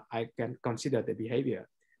allow that, I can consider the behavior.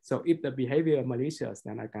 So if the behavior malicious,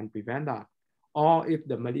 then I can prevent that. Or if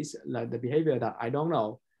the malicious, like the behavior that I don't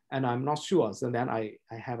know and I'm not sure, so then I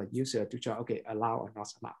have a user to try, okay, allow or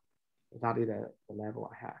not allow. That is the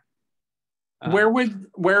level I have.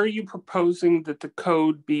 Where are you proposing that the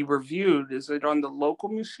code be reviewed? Is it on the local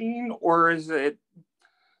machine, or is it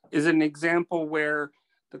an example where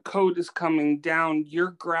the code is coming down,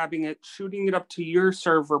 you're grabbing it, shooting it up to your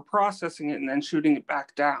server, processing it, and then shooting it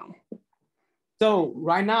back down? So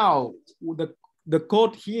right now, the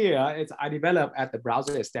code here is I developed at the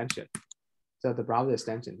browser extension. So the browser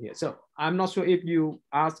extension here. So I'm not sure if you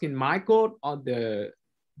asking my code or the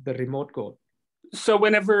remote code. So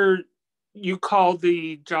whenever you call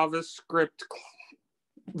the JavaScript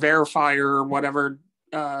verifier or whatever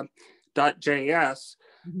 .js,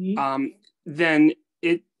 then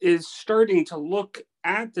it is starting to look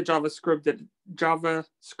at the JavaScript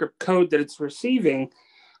code that it's receiving.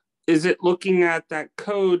 Is it looking at that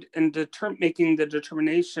code and making the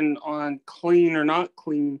determination on clean or not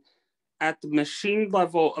clean at the machine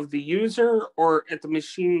level of the user, or at the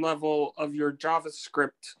machine level of your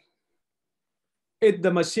JavaScript? It's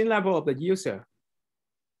the machine level of the user.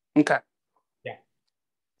 Okay. Yeah.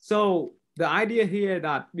 So the idea here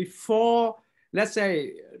that before, let's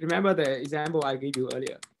say, remember the example I gave you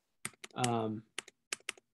earlier.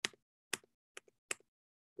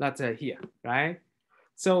 Let's say here, right?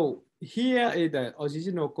 So here is the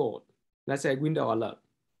original code, let's say window alert.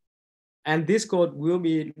 And this code will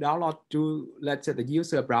be downloaded to, let's say, the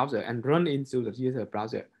user browser and run into the user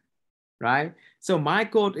browser, right? So my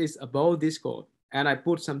code is above this code, and I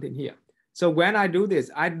put something here. So when I do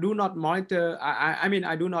this, I do not monitor, I mean,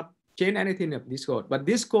 I do not change anything of this code, but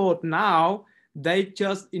this code now, they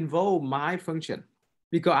just involve my function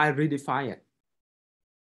because I redefine it.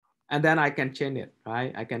 And then I can change it,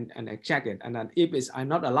 right? I can, and I check it. And then if it's, I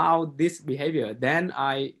not allow this behavior, then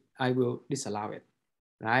I will disallow it,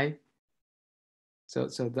 right? So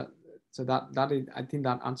that is, I think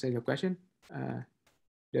that answers your question. There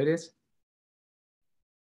it is.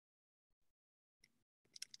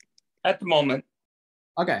 At the moment.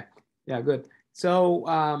 Okay, yeah, good. So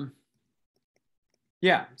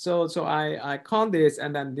yeah, so I count this,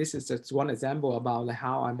 and then this is just one example about like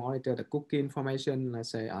how I monitor the cookie information. Let's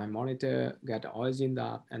say I monitor, get the origin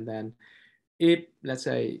that, and then if, let's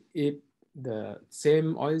say, if the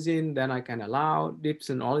same origin, then I can allow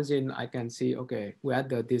different origin. I can see, okay,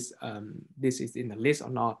 whether this is in the list or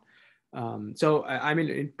not. So I mean,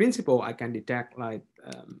 in principle, I can detect like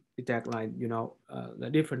you know, the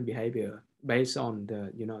different behavior based on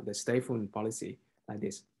the, you know, the stateful policy like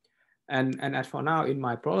this. And as for now, in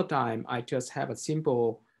my prototype, I just have a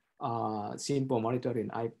simple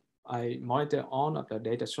monitoring. I monitor all of the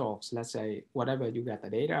data source. Let's say whatever you get the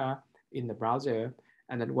data in the browser,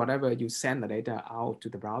 and then whatever you send the data out to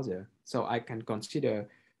the browser. So I can consider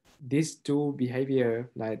these two behavior,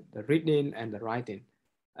 like the reading and the writing.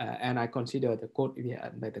 And I consider the code,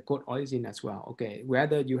 like the code origin as well. Okay,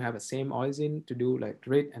 whether you have a same origin to do like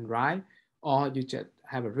read and write, or you just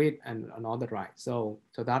have a read and another write. So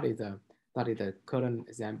that is the current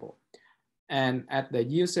example. And at the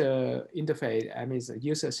user interface, I mean, it's a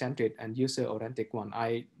user-centric and user-oriented one.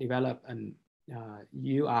 I developed an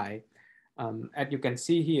UI, as you can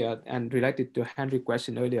see here, and related to Henry's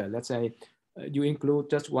question earlier. Let's say you include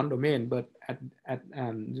just one domain, but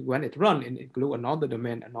when it runs, it include another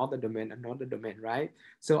domain, right?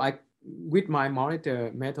 So with my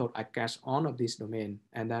monitor method, I cache all of this domain,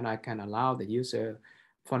 and then I can allow the user.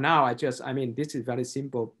 For now, I mean, this is very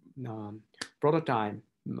simple prototype.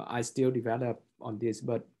 I still develop on this,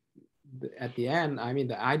 but at the end, I mean,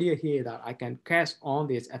 the idea here that I can cache all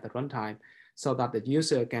this at the runtime so that the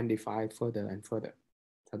user can define further and further,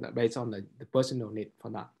 so that based on the personal need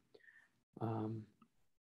for that.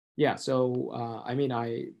 Yeah, so I mean,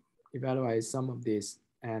 I evaluate some of this,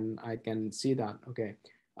 and I can see that, okay,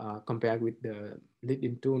 compared with the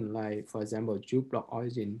leading tool, like for example, jBlock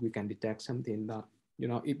origin, we can detect something that, you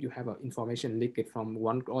know, if you have information leaked from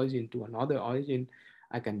one origin to another origin,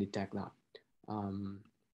 I can detect that.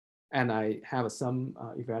 And I have some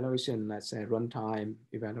evaluation, let's say runtime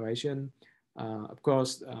evaluation. Of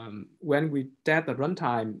course, when we test the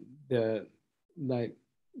runtime, the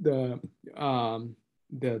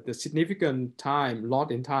significant time,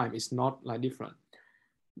 load in time is not like different.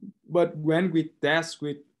 But when we test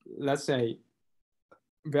with, let's say,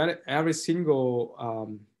 every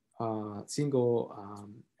single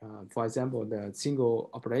for example, the single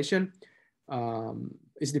operation,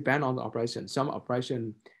 it depends on the operation. Some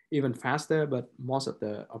operation even faster, but most of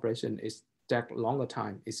the operation is take longer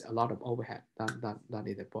time. It's a lot of overhead. That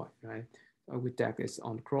is the point, right? We take this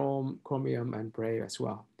on Chromium and Brave as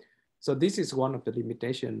well. So this is one of the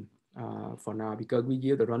limitation for now, because we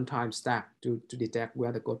use the runtime stack to detect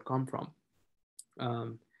where the code come from.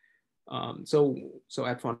 So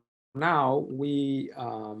at for now, we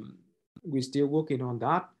still working on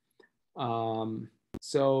that.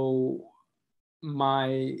 So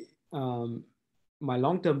my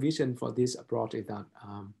long-term vision for this approach is that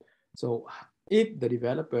so if the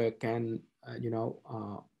developer can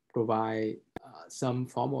provide some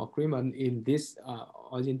formal agreement in this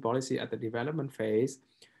origin policy at the development phase,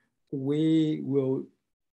 we will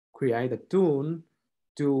create a tool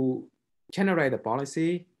to generate the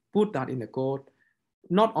policy, put that in the code.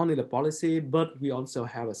 Not only the policy, but we also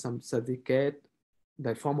have some certificate,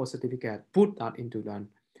 the formal certificate, put that into that.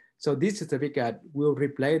 So this certificate will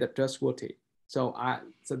replace the trustworthy. So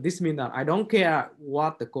this means that I don't care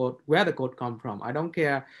what the code, where the code comes from. I don't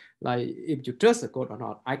care like if you trust the code or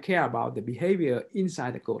not. I care about the behavior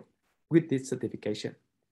inside the code with this certification.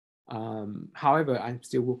 However, I'm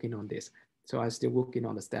still working on this. So I'm still working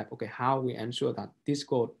on the step, okay, how we ensure that this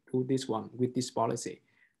code do this one with this policy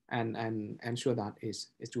and ensure that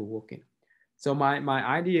it's working. So my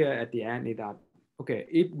idea at the end is that, okay,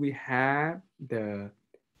 if we have the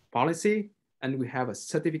policy and we have a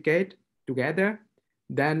certificate together,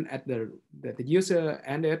 then at the user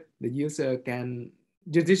ended, the user can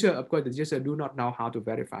the user, of course, the user do not know how to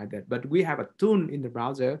verify that, but we have a tool in the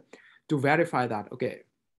browser to verify that, okay,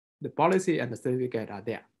 the policy and the certificate are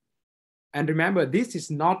there. And remember, this is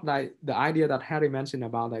not like the idea that Harry mentioned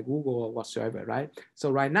about like Google or whatsoever, right? So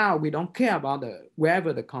right now, we don't care about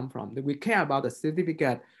wherever they come from. We care about the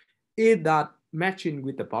certificate, is that matching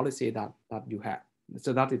with the policy that you have.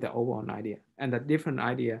 So that is the overall idea, and the different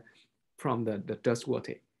idea from the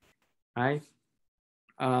trustworthy, right?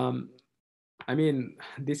 I mean,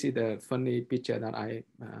 this is the funny picture that I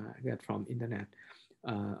get from internet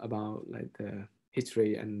about like the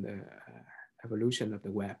history and the evolution of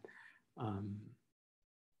the web.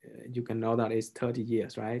 You can know that it's 30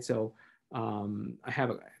 years, right? So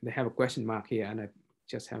they have a question mark here, and I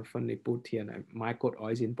just have funny put here, and my code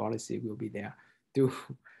origin policy will be there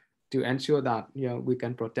to ensure that we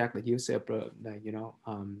can protect the user,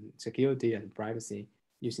 security and privacy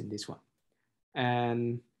using this one.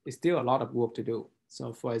 And it's still a lot of work to do.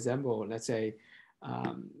 So for example, let's say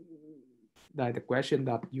like the question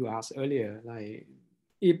that you asked earlier, like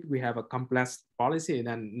if we have a complex policy,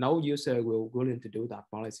 then no user will willing to do that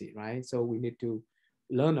policy, right? So we need to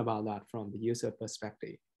learn about that from the user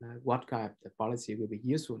perspective. What kind of policy will be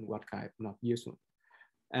useful, what kind not useful.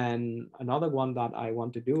 And another one that I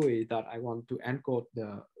want to do is that I want to encode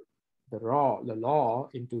the law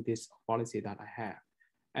into this policy that I have.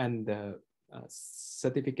 And the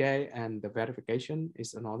certificate and the verification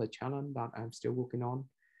is another challenge that I'm still working on.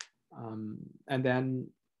 And then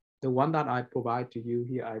the one that I provide to you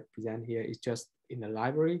here, I present here, is just in the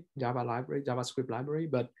library, JavaScript library.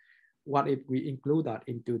 But what if we include that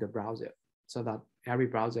into the browser, so that every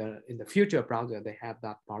browser in the future browser, they have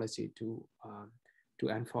that policy to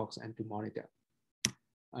enforce and to monitor.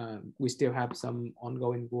 We still have some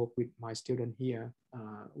ongoing work with my student here.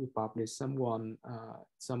 We published some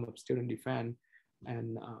of student defense,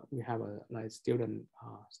 and we have a student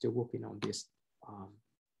still working on this.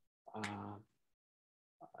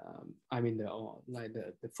 I mean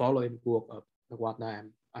the following work of what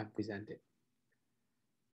I'm presenting.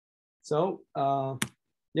 So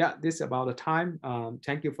yeah, this is about the time.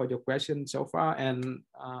 Thank you for your question so far, and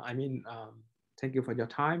thank you for your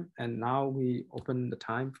time. And now we open the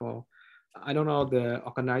time for, I don't know, the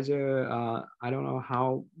organizer, I don't know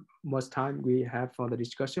how much time we have for the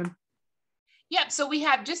discussion. Yep, so we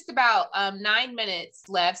have just about 9 minutes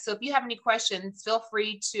left. So if you have any questions, feel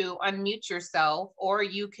free to unmute yourself, or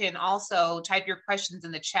you can also type your questions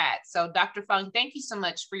in the chat. So Dr. Phung, thank you so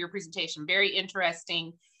much for your presentation. Very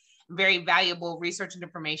interesting, very valuable research and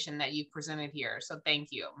information that you've presented here. So thank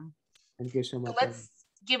you. Thank you so much. So let's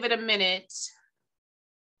give it a minute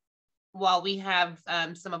while we have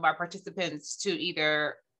some of our participants to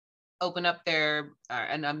either open up their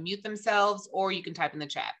and unmute themselves, or you can type in the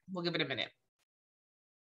chat. We'll give it a minute.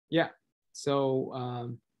 Yeah,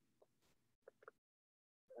 so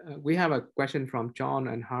we have a question from John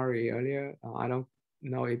and Harry earlier. I don't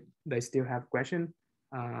know if they still have question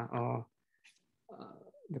or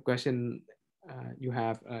the question you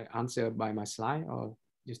have answered by my slide, or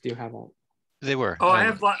you still have all? They were. Oh,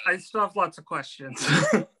 I still have lots of questions.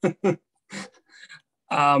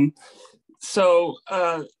 So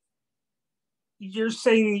you're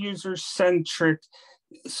saying user-centric.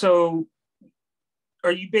 So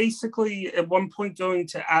are you basically at one point going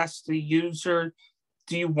to ask the user,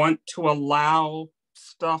 do you want to allow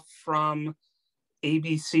stuff from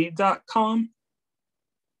abc.com?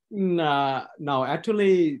 No,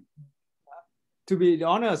 actually, to be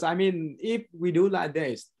honest, I mean, if we do like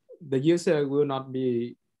this, the user will not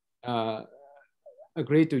be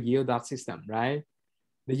agree to use that system, right?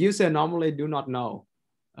 The user normally do not know,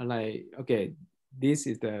 like, okay, this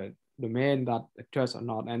is the domain that trust or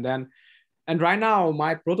not. And right now,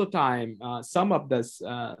 my prototype, some of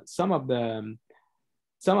the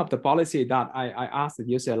policy that I ask the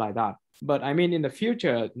user like that. But I mean, in the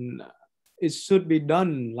future, it should be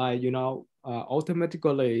done like,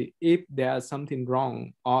 automatically if there's something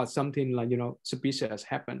wrong or something like, suspicious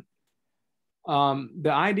happen.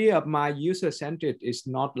 The idea of my user-centric is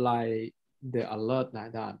not like the alert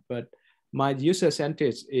like that, but my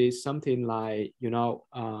user-centric is something like,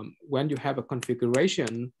 when you have a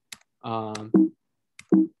configuration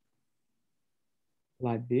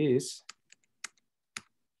like this,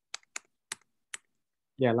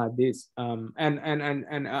 yeah, like this, and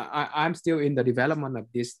I'm still in the development of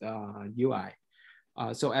this UI.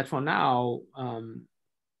 So as for now,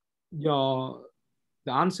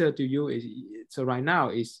 the answer to you is, so right now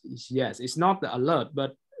is yes. It's not the alert,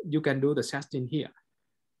 but you can do the testing here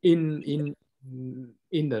in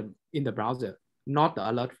the browser, not the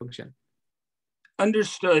alert function.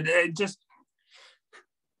 Understood.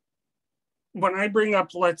 when I bring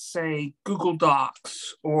up, let's say, Google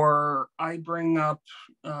Docs, or I bring up,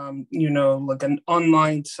 like an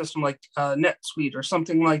online system like NetSuite or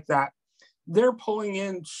something like that, they're pulling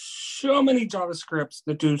in so many JavaScripts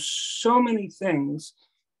that do so many things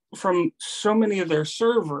from so many of their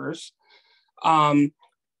servers.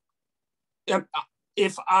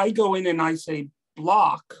 If I go in and I say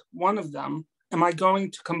block one of them, am I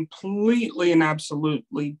going to completely and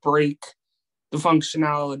absolutely break the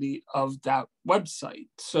functionality of that website?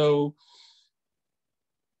 So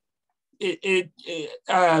I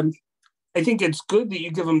think it's good that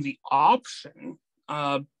you give them the option,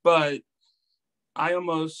 but I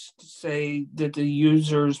almost say that the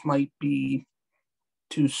users might be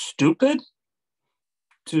too stupid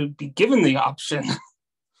to be given the option.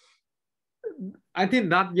 I think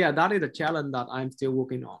that, yeah, that is a challenge that I'm still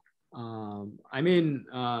working on.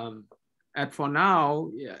 And for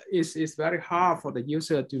now, yeah, it's very hard for the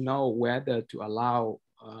user to know whether to allow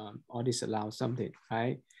or disallow something,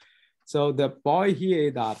 right? So the point here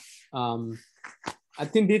is that I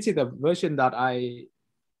think this is the version that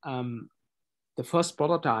the first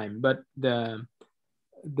prototype, but the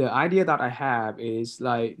idea that I have is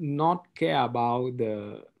like not care about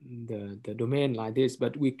the domain like this,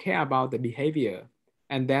 but we care about the behavior,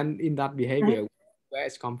 and then in that behavior, where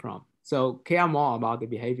it's come from. So care more about the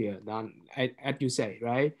behavior than, as you say,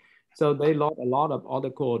 right? So they load a lot of other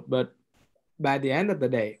code, but by the end of the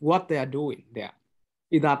day, what they are doing there,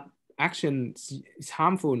 is that action is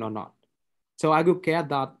harmful or not? So I would care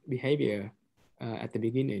that behavior at the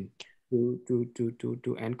beginning to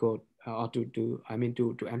encode or to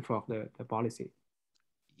enforce the policy.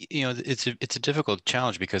 You know, it's a difficult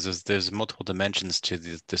challenge because there's multiple dimensions to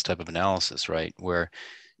this type of analysis, right? Where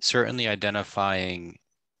certainly identifying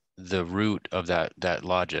the root of that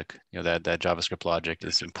logic, that JavaScript logic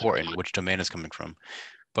is important, which domain is coming from.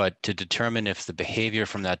 But to determine if the behavior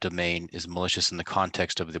from that domain is malicious in the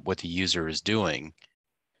context of what the user is doing,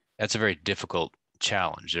 that's a very difficult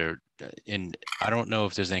challenge. I don't know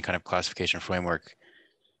if there's any kind of classification framework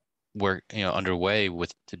underway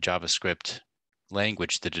with the JavaScript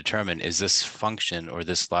language to determine, is this function or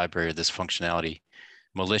this library or this functionality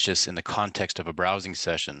malicious in the context of a browsing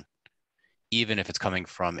session, even if it's coming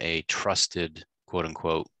from a trusted, quote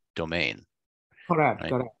unquote, domain. Correct,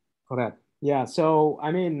 right? correct. Yeah, so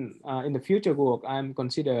in the future work, I'm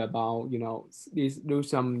consider about, do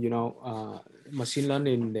some, machine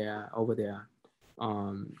learning over there,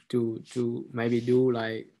 to maybe do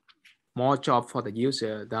like more job for the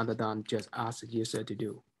user rather than just ask the user to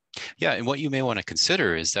do. Yeah, and what you may want to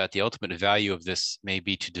consider is that the ultimate value of this may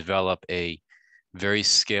be to develop a very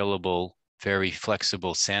scalable, very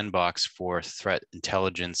flexible sandbox for threat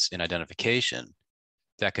intelligence and identification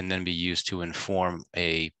that can then be used to inform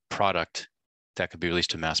a product that could be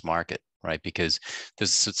released to mass market, right? Because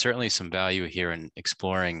there's certainly some value here in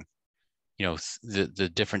exploring,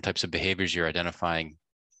 the different types of behaviors you're identifying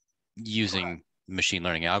using machine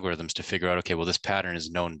learning algorithms to figure out, okay, well, this pattern is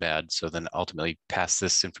known bad. So then ultimately pass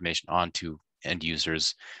this information on to end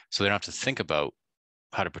users so they don't have to think about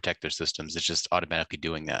how to protect their systems. It's just automatically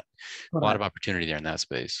doing that. Correct. A lot of opportunity there in that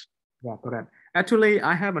space. Yeah, correct. Actually,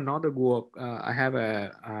 I have another work. I have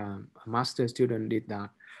a master student did that.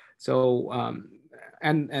 So,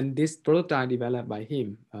 and this prototype developed by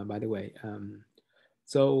him, by the way.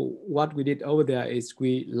 So what we did over there is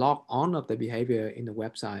we log on of the behavior in the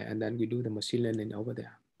website, and then we do the machine learning over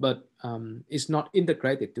there. But it's not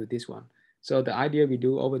integrated to this one. So the idea we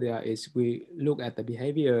do over there is we look at the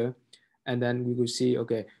behavior, and then we will see,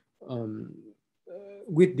 okay,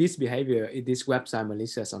 with this behavior, is this website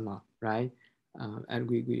malicious or not, right?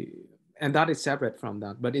 And that is separate from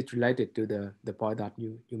that, but it's related to the point that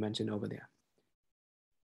you mentioned over there.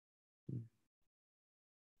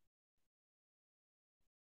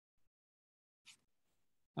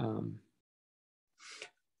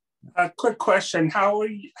 A quick question: how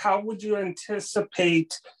would you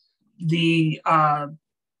anticipate the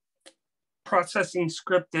processing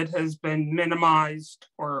script that has been minimized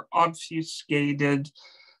or obfuscated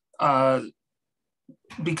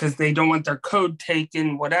because they don't want their code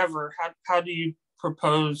taken, whatever? How do you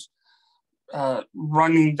propose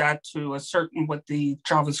running that to ascertain what the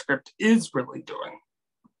JavaScript is really doing?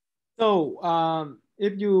 So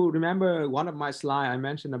if you remember one of my slides, I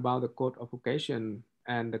mentioned about the code obfuscation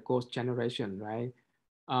and the code generation, right?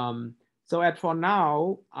 So for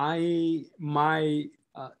now, my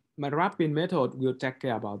wrapping method will take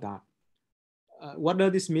care about that. What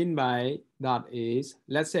does this mean by that is,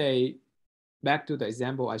 let's say, back to the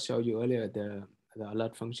example I showed you earlier, the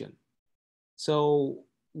alert function. So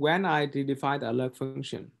when I redefine the alert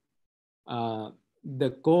function,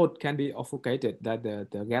 the code can be obfuscated, that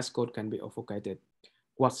the guess code can be obfuscated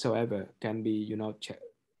whatsoever, can be, you know,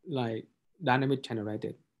 like dynamic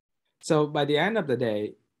generated. So by the end of the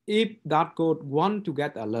day, if that code want to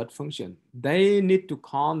get alert function, they need to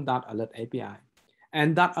call that alert API.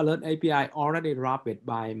 And that alert API already wrapped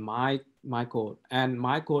by my code, and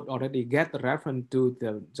my code already get the reference to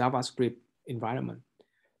the JavaScript environment.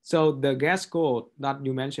 So the guest code that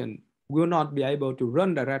you mentioned will not be able to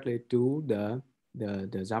run directly to the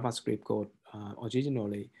JavaScript code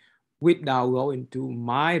originally without going to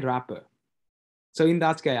my wrapper. So in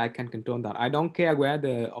that case, I can control that. I don't care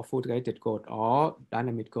whether obfuscated code or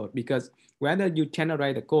dynamic code, because whether you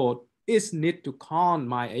generate the code, it needs to call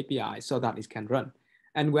my API so that it can run.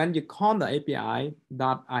 And when you call the API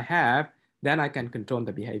that I have, then I can control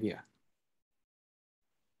the behavior.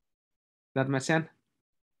 That make sense?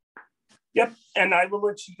 Yep, and I will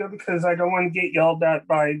let you go because I don't want to get yelled at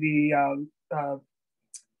by the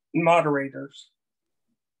moderators.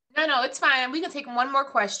 No, it's fine. We can take one more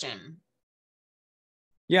question.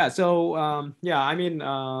 Yeah, so yeah, I mean,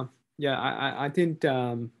 yeah, I think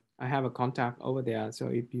I have a contact over there. So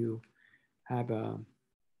if you have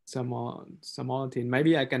some other thing,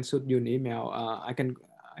 maybe I can shoot you an email. I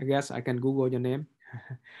guess I can Google your name.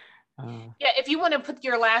 Yeah, if you want to put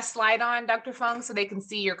your last slide on, Dr. Phung, so they can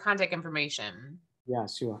see your contact information. Yeah,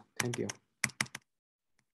 sure. Thank you.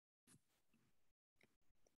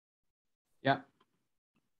 Yeah.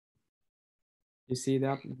 You see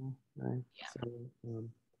that? Right. Yeah. So,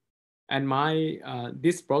 and my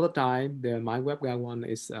this prototype, my WebGuide one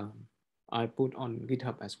is I put on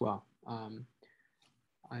GitHub as well.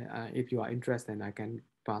 If you are interested, I can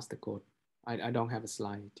pass the code. I don't have a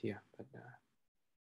slide here, but